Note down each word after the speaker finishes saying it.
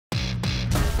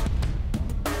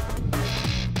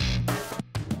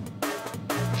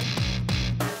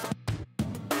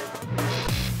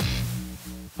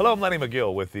Hello, I'm Lenny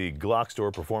McGill with the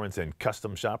GlockStore Performance and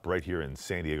Custom Shop right here in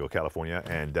San Diego, California.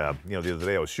 And, the other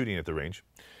day I was shooting at the range.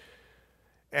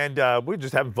 And we were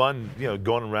just having fun,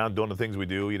 going around doing the things we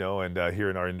do, and here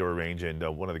in our indoor range. And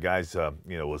one of the guys,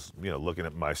 was, looking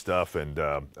at my stuff, and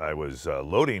I was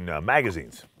loading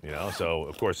magazines, So,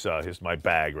 of course, here's my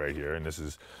bag right here, and this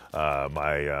is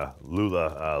my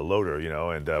Lula loader,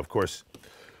 and of course,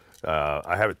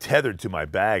 I have it tethered to my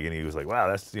bag, and he was like, wow,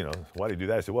 that's, why do you do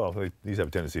that? I said, well, these have a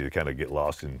tendency to kind of get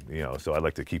lost, and, so I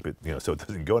like to keep it, so it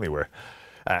doesn't go anywhere.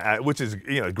 Which is,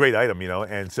 a great item,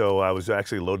 and so I was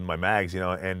actually loading my mags,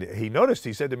 and he noticed,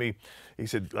 he said to me, he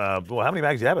said, well, how many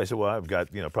mags do you have? I said, well, I've got,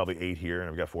 probably 8 here, and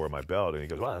I've got 4 in my belt. And he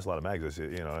goes, wow, that's a lot of mags. I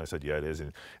said, and I said, yeah, it is.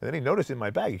 And then he noticed in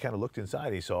my bag, he kind of looked inside,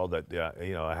 and he saw that,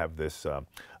 I have this,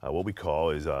 what we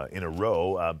call is in a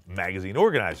row magazine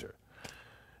organizer.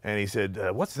 And he said,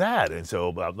 what's that? And so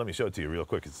let me show it to you real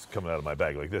quick. It's coming out of my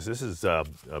bag like this. This is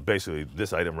basically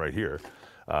this item right here.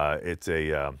 It's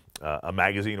a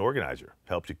magazine organizer.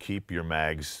 Helps you keep your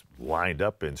mags lined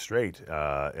up and straight,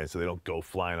 and so they don't go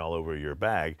flying all over your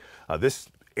bag. This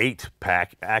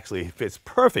 8-pack actually fits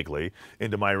perfectly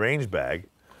into my range bag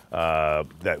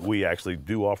that we actually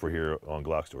do offer here on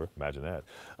GlockStore. Imagine that.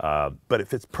 But it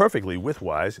fits perfectly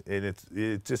width-wise, and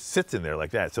it just sits in there like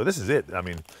that. So this is it. I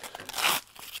mean,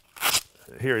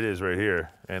 here it is right here.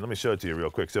 And let me show it to you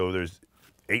real quick. So there's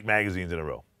 8 magazines in a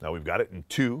row. Now we've got it in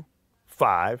 2,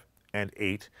 5, and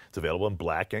 8. It's available in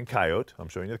black and coyote. I'm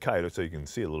showing you the coyote so you can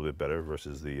see a little bit better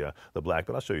versus the black,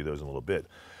 but I'll show you those in a little bit.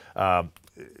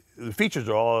 The features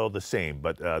are all the same,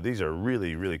 but these are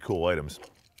really, really cool items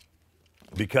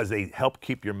because they help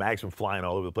keep your mags from flying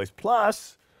all over the place.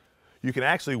 Plus, you can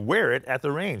actually wear it at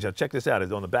the range. Now check this out.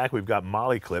 On the back, we've got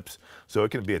MOLLE clips, so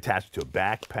it can be attached to a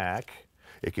backpack.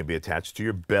 It can be attached to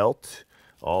your belt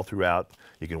all throughout.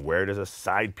 You can wear it as a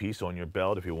side piece on your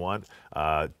belt if you want.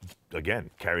 Again,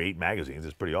 carry 8 magazines.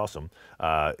 It's pretty awesome.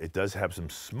 It does have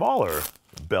some smaller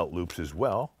belt loops as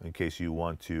well in case you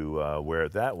want to wear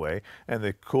it that way. And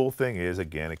the cool thing is,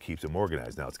 again, it keeps them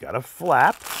organized. Now, it's got a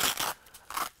flap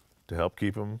to help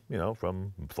keep them,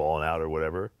 from falling out or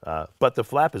whatever. But the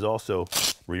flap is also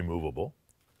removable.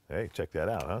 Hey, check that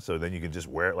out, huh? So then you can just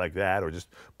wear it like that or just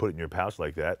put it in your pouch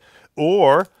like that.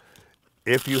 Or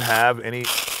if you have any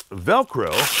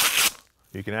Velcro,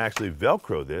 you can actually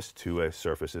Velcro this to a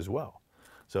surface as well.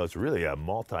 So it's really a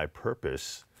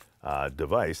multi-purpose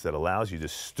device that allows you to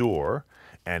store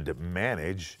and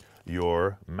manage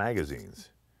your magazines.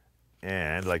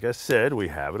 And like I said, we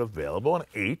have it available in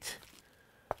 8.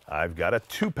 I've got a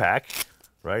 2-pack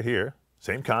right here.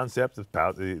 Same concept.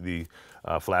 The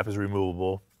flap is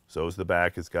removable. So is the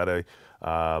back. It's got a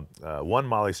one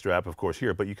MOLLE strap, of course,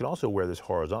 here, but you can also wear this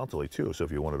horizontally too. So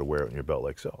if you wanted to wear it in your belt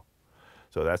like so.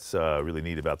 So that's really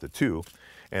neat about the 2.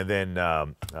 And then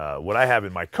what I have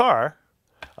in my car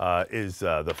is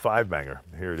the 5-banger.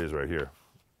 Here it is right here.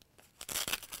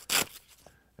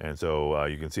 And so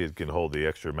you can see it can hold the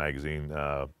extra magazine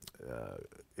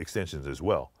extensions as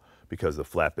well because the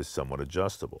flap is somewhat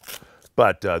adjustable.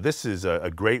 But this is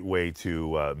a great way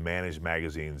to manage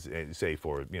magazines, say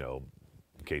for, in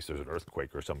case there's an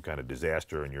earthquake or some kind of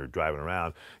disaster and you're driving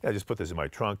around. Yeah, just put this in my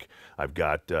trunk. I've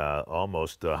got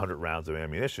almost 100 rounds of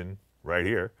ammunition right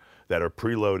here that are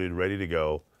preloaded, ready to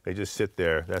go. They just sit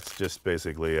there. That's just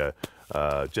basically a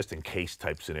just in case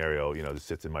type scenario, that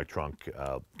sits in my trunk,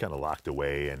 kind of locked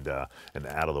away and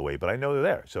out of the way. But I know they're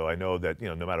there. So I know that,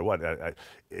 no matter what,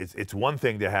 it's one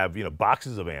thing to have,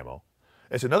 boxes of ammo.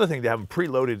 It's another thing to have them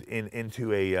preloaded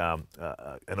into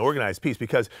an organized piece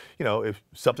because, if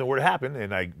something were to happen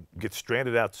and I get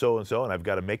stranded out so-and-so and I've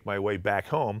got to make my way back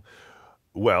home,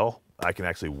 well, I can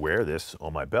actually wear this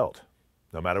on my belt.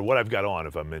 No matter what I've got on,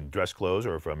 if I'm in dress clothes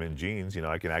or if I'm in jeans,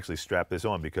 I can actually strap this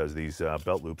on because these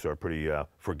belt loops are pretty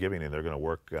forgiving and they're going to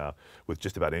work with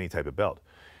just about any type of belt.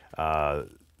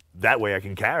 That way I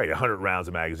can carry 100 rounds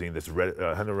of magazine,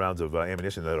 100 rounds of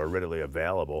ammunition that are readily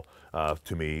available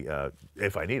to me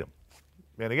if I need them.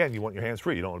 And again, you want your hands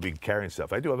free. You don't want to be carrying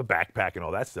stuff. I do have a backpack and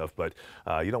all that stuff, but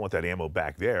you don't want that ammo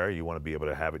back there. You want to be able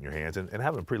to have it in your hands. And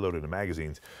having them preloaded in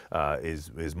magazines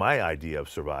is my idea of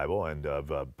survival and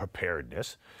of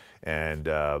preparedness. And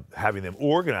having them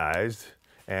organized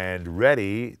and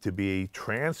ready to be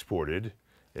transported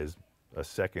is a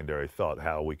secondary thought,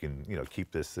 how we can,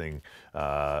 keep this thing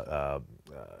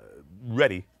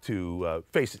ready to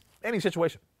face any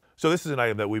situation. So this is an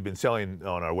item that we've been selling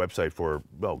on our website for,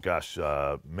 well, gosh,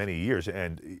 many years,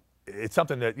 and it's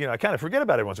something that, I kind of forget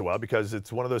about every once in a while because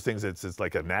it's one of those things that's it's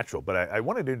like a natural. But I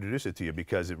wanted to introduce it to you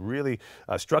because it really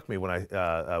struck me when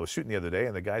I was shooting the other day,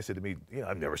 and the guy said to me,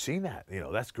 I've never seen that.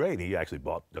 That's great. And he actually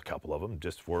bought a couple of them,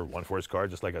 just for one for his car,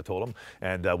 just like I told him,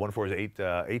 and one for his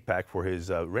eight pack for his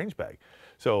range bag.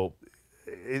 So,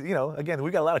 again,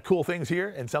 we got a lot of cool things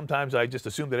here, and sometimes I just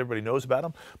assume that everybody knows about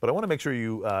them. But I want to make sure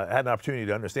you had an opportunity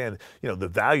to understand, the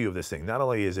value of this thing. Not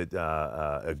only is it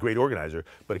a great organizer,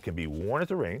 but it can be worn at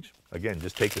the range. Again,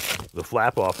 just take the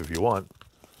flap off if you want,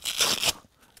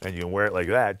 and you can wear it like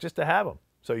that just to have them.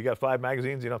 So you got 5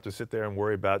 magazines. You don't have to sit there and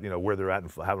worry about where they're at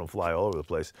and having them fly all over the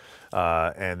place.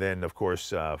 And then, of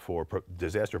course, for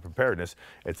disaster preparedness,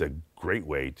 it's a great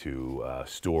way to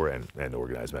store and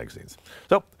organize magazines.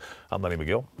 So I'm Lenny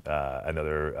McGill.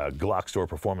 Another GlockStore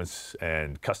performance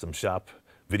and custom shop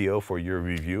video for your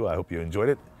review. I hope you enjoyed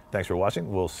it. Thanks for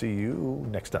watching. We'll see you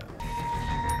next time.